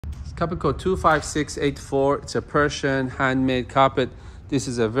Carpet code 25684. It's a Persian handmade carpet. This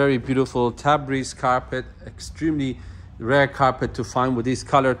is a very beautiful Tabriz carpet, extremely rare carpet to find with these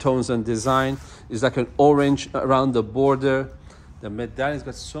color tones and design. It's like an orange around the border. The medallion's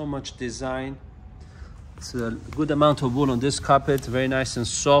got so much design. It's a good amount of wool on this carpet, very nice and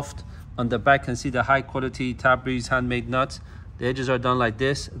soft. On the back, you can see the high quality Tabriz handmade nuts. The edges are done like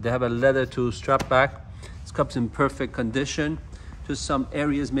this. They have a leather to strap back. This cup's in perfect condition. Just some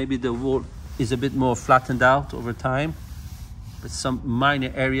areas, maybe the wool is a bit more flattened out over time, but some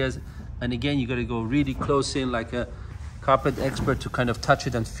minor areas. And again, you got to go really close in like a carpet expert to kind of touch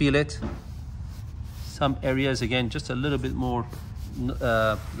it and feel it. Some areas, again, just a little bit more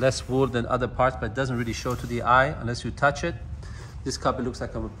less wool than other parts, but it doesn't really show to the eye unless you touch it. This carpet looks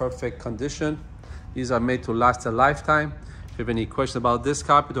like I'm in perfect condition. These are made to last a lifetime. If you have any questions about this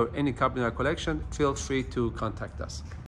carpet or any carpet in our collection, feel free to contact us.